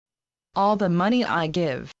All the money I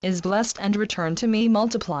give is blessed and returned to me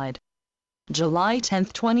multiplied. July 10,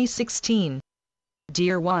 2016.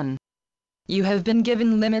 Dear one, you have been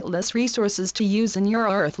given limitless resources to use in your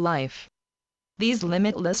earth life. These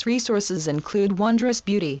limitless resources include wondrous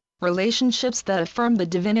beauty, relationships that affirm the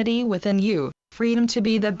divinity within you, freedom to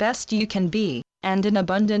be the best you can be, and an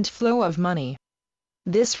abundant flow of money.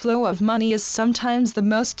 This flow of money is sometimes the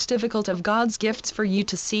most difficult of God's gifts for you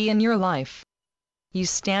to see in your life. You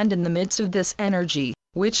stand in the midst of this energy,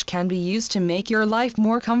 which can be used to make your life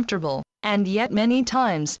more comfortable, and yet many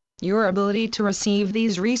times, your ability to receive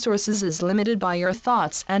these resources is limited by your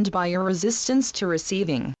thoughts and by your resistance to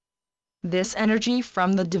receiving. This energy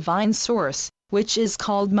from the divine source, which is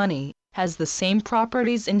called money, has the same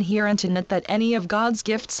properties inherent in it that any of God's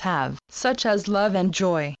gifts have, such as love and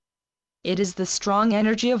joy. It is the strong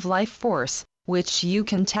energy of life force, which you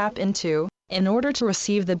can tap into, in order to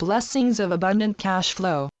receive the blessings of abundant cash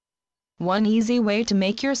flow. One easy way to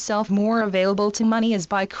make yourself more available to money is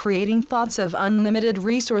by creating thoughts of unlimited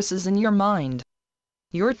resources in your mind.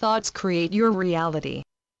 Your thoughts create your reality.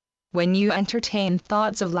 When you entertain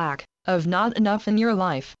thoughts of lack, of not enough in your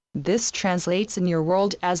life, this translates in your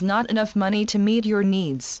world as not enough money to meet your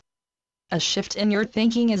needs. A shift in your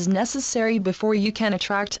thinking is necessary before you can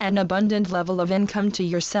attract an abundant level of income to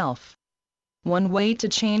yourself. One way to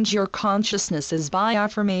change your consciousness is by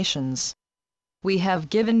affirmations. We have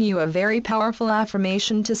given you a very powerful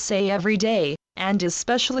affirmation to say every day, and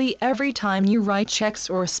especially every time you write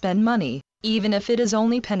checks or spend money, even if it is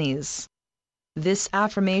only pennies. This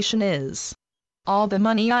affirmation is: all the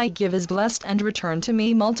money I give is blessed and returned to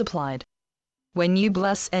me multiplied. When you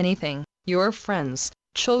bless anything, your friends,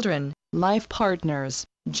 children, life partners,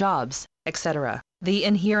 jobs, etc., the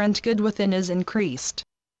inherent good within is increased.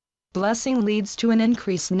 Blessing leads to an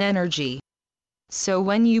increase in energy. So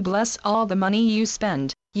when you bless all the money you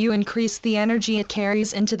spend, you increase the energy it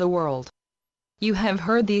carries into the world. You have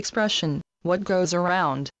heard the expression, what goes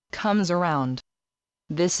around, comes around.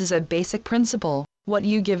 This is a basic principle: what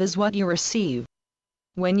you give is what you receive.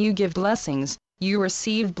 When you give blessings, you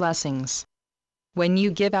receive blessings. When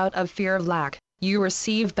you give out of fear of lack, you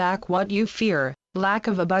receive back what you fear, lack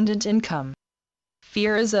of abundant income.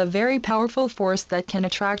 Fear is a very powerful force that can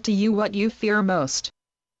attract to you what you fear most.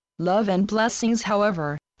 Love and blessings,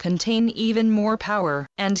 however, contain even more power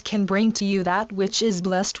and can bring to you that which is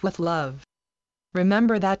blessed with love.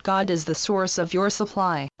 Remember that God is the source of your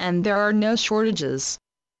supply, and there are no shortages.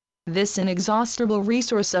 This inexhaustible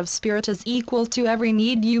resource of spirit is equal to every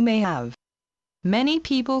need you may have. Many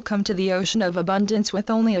people come to the ocean of abundance with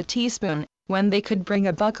only a teaspoon, when they could bring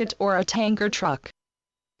a bucket or a tanker truck.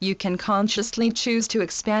 You can consciously choose to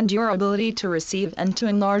expand your ability to receive and to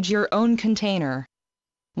enlarge your own container.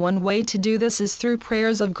 One way to do this is through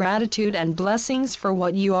prayers of gratitude and blessings for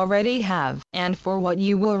what you already have and for what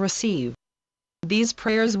you will receive. These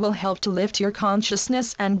prayers will help to lift your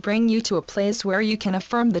consciousness and bring you to a place where you can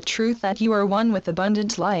affirm the truth that you are one with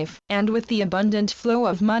abundant life and with the abundant flow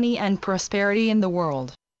of money and prosperity in the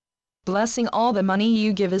world. Blessing all the money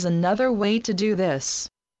you give is another way to do this.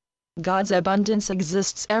 God's abundance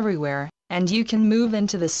exists everywhere, and you can move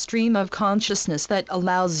into the stream of consciousness that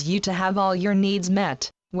allows you to have all your needs met,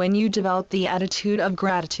 when you develop the attitude of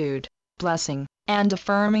gratitude, blessing, and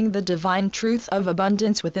affirming the divine truth of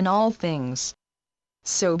abundance within all things.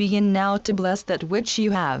 So begin now to bless that which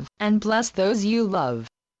you have, and bless those you love.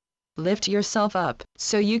 Lift yourself up,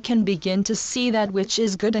 so you can begin to see that which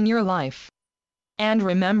is good in your life. And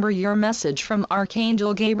remember your message from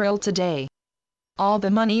Archangel Gabriel today. All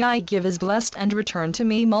the money I give is blessed and returned to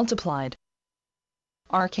me multiplied.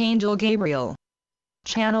 Archangel Gabriel.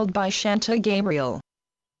 Channeled by Shanta Gabriel.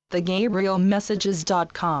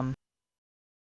 TheGabrielMessages.com